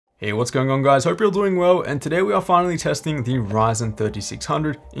Hey, what's going on guys? Hope you're all doing well, and today we are finally testing the Ryzen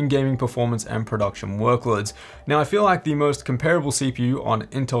 3600 in gaming performance and production workloads. Now I feel like the most comparable CPU on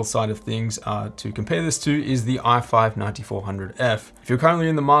Intel side of things to compare this to is the i5-9400F. If you're currently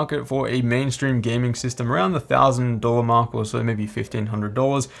in the market for a mainstream gaming system around the $1,000 mark or so, maybe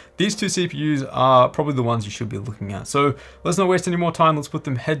 $1,500, these two CPUs are probably the ones you should be looking at. So let's not waste any more time, let's put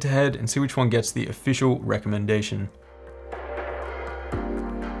them head to head and see which one gets the official recommendation.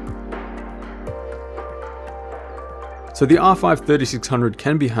 So the i5-3600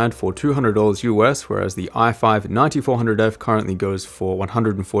 can be had for $200 US, whereas the i5-9400F currently goes for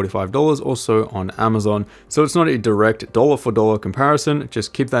 $145 or so on Amazon. So it's not a direct dollar for dollar comparison,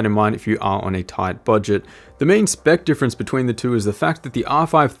 just keep that in mind if you are on a tight budget. The main spec difference between the two is the fact that the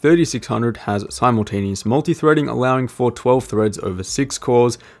i5-3600 has simultaneous multi-threading, allowing for 12 threads over 6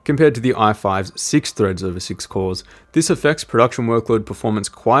 cores, compared to the i5's 6 threads over 6 cores. This affects production workload performance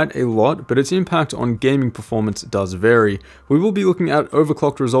quite a lot, but its impact on gaming performance does vary. We will be looking at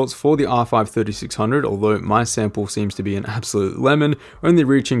overclocked results for the i5-3600, although my sample seems to be an absolute lemon, only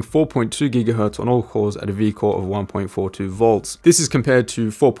reaching 4.2 GHz on all cores at a V-core of 1.42 volts. This is compared to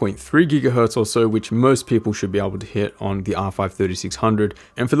 4.3 GHz or so, which most people should be able to hit on the i5-3600.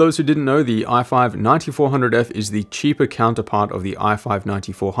 And for those who didn't know, the i5-9400F is the cheaper counterpart of the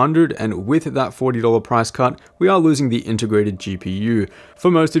i5-9400, and with that $40 price cut, we are losing the integrated GPU. For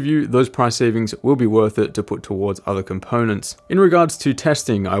most of you, those price savings will be worth it to put towards other components. In regards to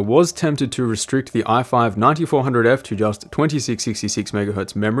testing, I was tempted to restrict the i5-9400F to just 2666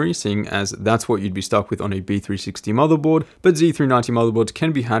 MHz memory, seeing as that's what you'd be stuck with on a B360 motherboard, but Z390 motherboards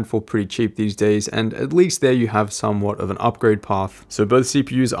can be had for pretty cheap these days, and at least there you have somewhat of an upgrade path. So both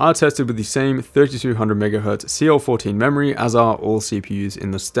CPUs are tested with the same 3200 MHz CL14 memory, as are all CPUs in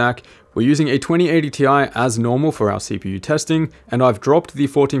the stack. We're using a 2080 Ti as normal for our CPU testing, and I've dropped the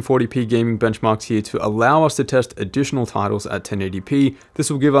 1440p gaming benchmarks here to allow us to test additional titles at 1080p.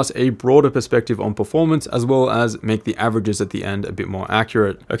 This will give us a broader perspective on performance, as well as make the averages at the end a bit more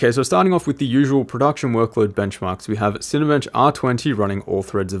accurate. Okay, so starting off with the usual production workload benchmarks, we have Cinebench R20 running all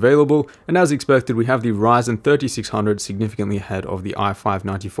threads available, and as expected, we have the Ryzen 3600 significantly ahead of the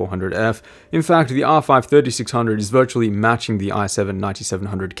i5-9400F. In fact, the i5-3600 is virtually matching the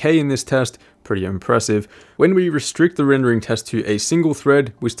i7-9700K in this test. Pretty impressive. When we restrict the rendering test to a single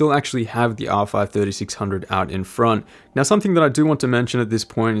thread, we still actually have the i5-3600 out in front. Now, something that I do want to mention at this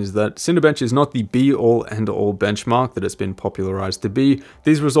point is that Cinebench is not the be-all end-all benchmark that it's been popularized to be.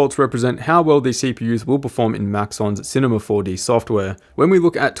 These results represent how well these CPUs will perform in Maxon's Cinema 4D software. When we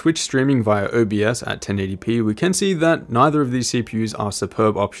look at Twitch streaming via OBS at 1080p, we can see that neither of these CPUs are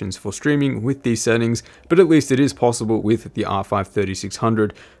superb options for streaming with these settings, but at least it is possible with the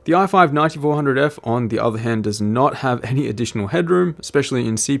i5-3600. The i5-9400F, on the other hand, does not have any additional headroom, especially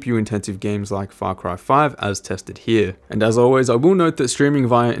in CPU-intensive games like Far Cry 5 as tested here. And as always, I will note that streaming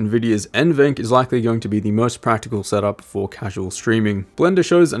via Nvidia's NVENC is likely going to be the most practical setup for casual streaming. Blender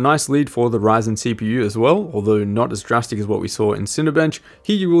shows a nice lead for the Ryzen CPU as well, although not as drastic as what we saw in Cinebench.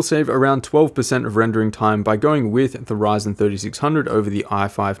 Here you will save around 12% of rendering time by going with the Ryzen 3600 over the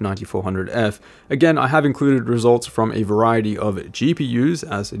i5-9400F. Again, I have included results from a variety of GPUs,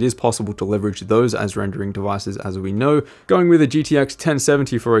 as it is possible to leverage those as rendering devices, as we know. Going with a GTX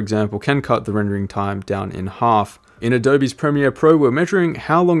 1070, for example, can cut the rendering time down in half. In Adobe's Premiere Pro, we're measuring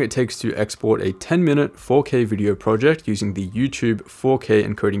how long it takes to export a 10-minute 4K video project using the YouTube 4K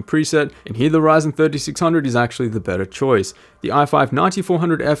encoding preset, and here the Ryzen 3600 is actually the better choice. The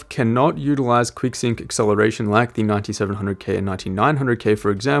i5-9400F cannot utilize quick-sync acceleration like the 9700K and 9900K, for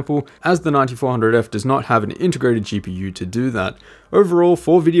example, as the 9400F does not have an integrated GPU to do that. Overall,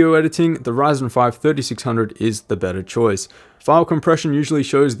 for video editing, the Ryzen 5 3600 is the better choice. File compression usually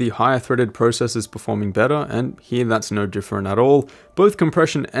shows the higher threaded processors performing better, and here that's no different at all. Both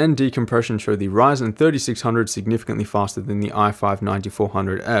compression and decompression show the Ryzen 3600 significantly faster than the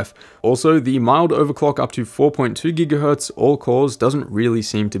i5-9400F. Also, the mild overclock up to 4.2 GHz all cores doesn't really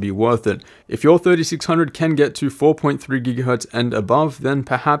seem to be worth it. If your 3600 can get to 4.3 GHz and above, then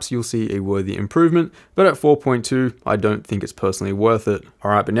perhaps you'll see a worthy improvement, but at 4.2, I don't think it's personally worth it.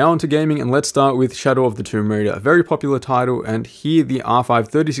 Alright, but now onto gaming, and let's start with Shadow of the Tomb Raider, a very popular title, and here the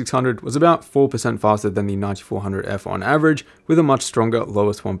i5-3600 was about 4% faster than the 9400F on average, with a much stronger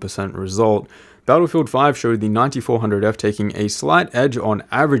lowest 1% result. Battlefield 5 showed the 9400F taking a slight edge on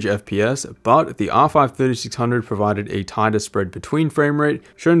average FPS, but the R5 3600 provided a tighter spread between frame rate,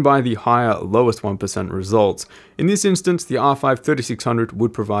 shown by the higher lowest 1% results. In this instance, the R5 3600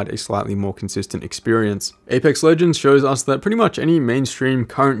 would provide a slightly more consistent experience. Apex Legends shows us that pretty much any mainstream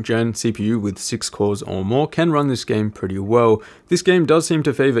current gen CPU with 6 cores or more can run this game pretty well. This game does seem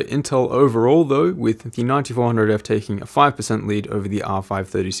to favor Intel overall though, with the 9400F taking a 5% lead over the R5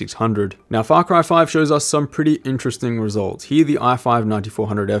 3600. Now Far Cry 5 shows us some pretty interesting results. Here the i5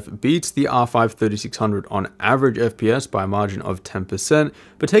 9400F beats the R5 3600 on average FPS by a margin of 10%,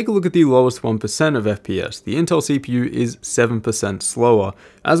 but take a look at the lowest 1% of FPS. The Intel CPU is 7% slower.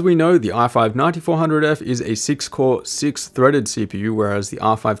 As we know, the i5 9400F is a 6-core, 6-threaded CPU, whereas the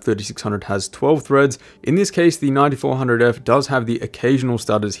R5 3600 has 12 threads. In this case, the 9400F does have the occasional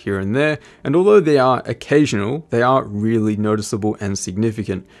stutters here and there, and although they are occasional, they are really noticeable and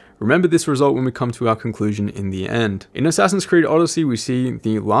significant. Remember this result when we come to our conclusion in the end. In Assassin's Creed Odyssey, we see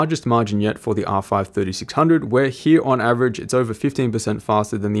the largest margin yet for the R5 3600, where here on average it's over 15%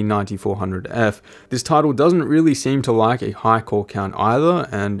 faster than the 9400F. This title doesn't really seem to like a high core count either,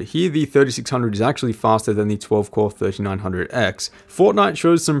 and here the 3600 is actually faster than the 12-core 3900X. Fortnite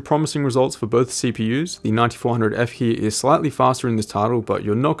shows some promising results for both CPUs. The 9400F here is slightly faster in this title, but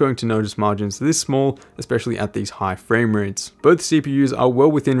you're not going to notice margins this small, especially at these high frame rates. Both CPUs are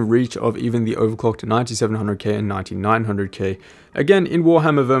well within reach of even the overclocked 9700K and 9900K. Again, in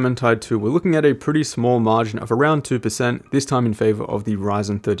Warhammer Vermintide 2, we're looking at a pretty small margin of around 2%, this time in favor of the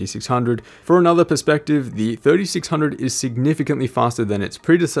Ryzen 3600. For another perspective, the 3600 is significantly faster than its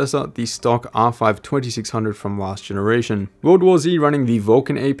predecessor, the stock R5 2600 from last generation. World War Z running the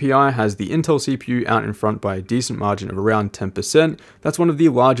Vulkan API has the Intel CPU out in front by a decent margin of around 10%. That's one of the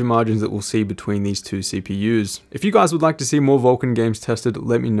larger margins that we'll see between these two CPUs. If you guys would like to see more Vulkan games tested,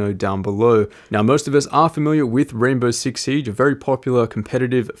 let me know down below. Now, most of us are familiar with Rainbow Six Siege, a very popular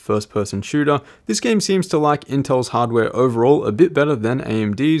competitive first-person shooter. This game seems to like Intel's hardware overall a bit better than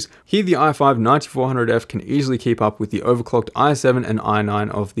AMD's. Here the i5 9400F can easily keep up with the overclocked i7 and i9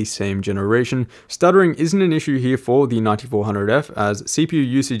 of the same generation. Stuttering isn't an issue here for the 9400F, as CPU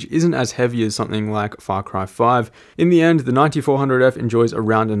usage isn't as heavy as something like Far Cry 5. In the end, the 9400F enjoys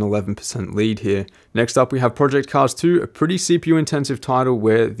around an 11% lead here. Next up we have Project Cars 2, a pretty CPU intensive title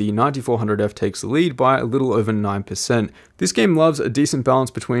where the 9400F takes the lead by a little over 9%. This game loves a decent balance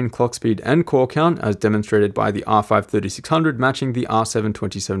between clock speed and core count, as demonstrated by the R5 3600 matching the R7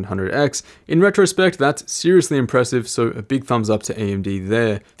 2700X. In retrospect, that's seriously impressive, so a big thumbs up to AMD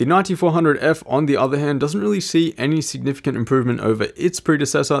there. The 9400F, on the other hand, doesn't really see any significant improvement over its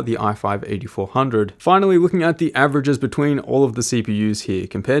predecessor, the i5 8400. Finally, looking at the averages between all of the CPUs here,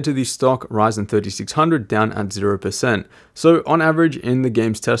 compared to the stock Ryzen 3600 down at 0%. So on average, in the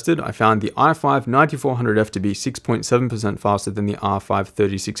games tested, I found the i5 9400F to be 6.7% faster than the R5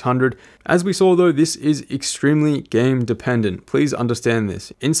 3600. As we saw though, this is extremely game dependent. Please understand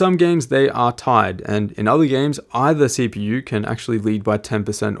this. In some games they are tied, and in other games either CPU can actually lead by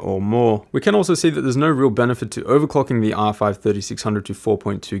 10% or more. We can also see that there's no real benefit to overclocking the R5 3600 to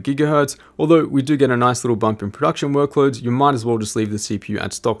 4.2 GHz. Although we do get a nice little bump in production workloads, you might as well just leave the CPU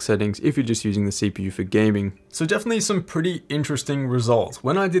at stock settings if you're just using the CPU for gaming. So definitely some pretty interesting results.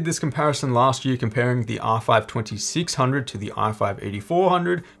 When I did this comparison last year comparing the R5 2600 to the i5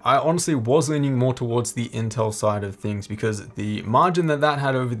 8400, I honestly was leaning more towards the Intel side of things because the margin that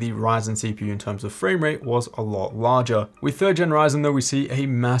had over the Ryzen CPU in terms of frame rate was a lot larger. With 3rd gen Ryzen though, we see a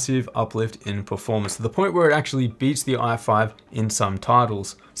massive uplift in performance to the point where it actually beats the i5 in some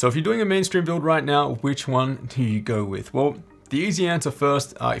titles. So if you're doing a mainstream build right now, which one do you go with? Well, the easy answer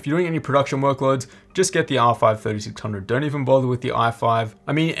first, if you're doing any production workloads, just get the R5 3600. Don't even bother with the i5.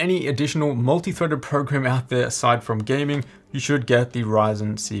 I mean, any additional multi-threaded program out there aside from gaming, you should get the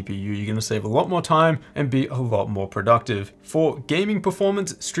Ryzen CPU. You're going to save a lot more time and be a lot more productive. For gaming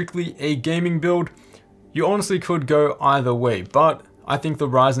performance, strictly a gaming build, you honestly could go either way, but I think the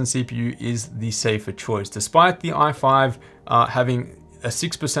Ryzen CPU is the safer choice. Despite the i5 having a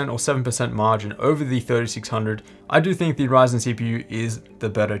 6% or 7% margin over the 3600, I do think the Ryzen CPU is the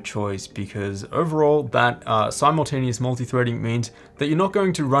better choice because overall that simultaneous multi-threading means that you're not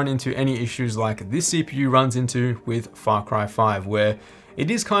going to run into any issues like this CPU runs into with Far Cry 5, where it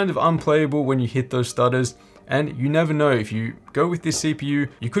is kind of unplayable when you hit those stutters. And you never know, if you go with this CPU,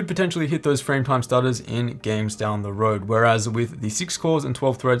 you could potentially hit those frame time stutters in games down the road. Whereas with the 6 cores and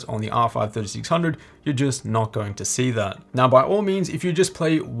 12 threads on the R5 3600, you're just not going to see that. Now, by all means, if you just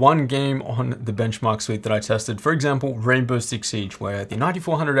play one game on the benchmark suite that I tested, for example, Rainbow Six Siege, where the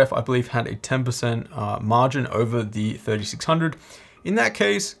 9400F, I believe, had a 10% margin over the 3600, in that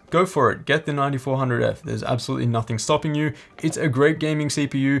case, go for it. Get the 9400F. There's absolutely nothing stopping you. It's a great gaming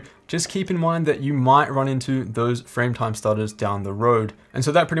CPU. Just keep in mind that you might run into those frame time stutters down the road. And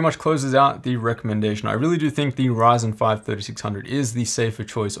so that pretty much closes out the recommendation. I really do think the Ryzen 5 3600 is the safer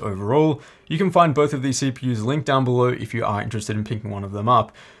choice overall. You can find both of these CPUs linked down below if you are interested in picking one of them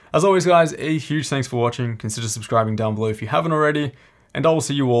up. As always guys, a huge thanks for watching. Consider subscribing down below if you haven't already, and I will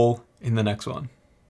see you all in the next one.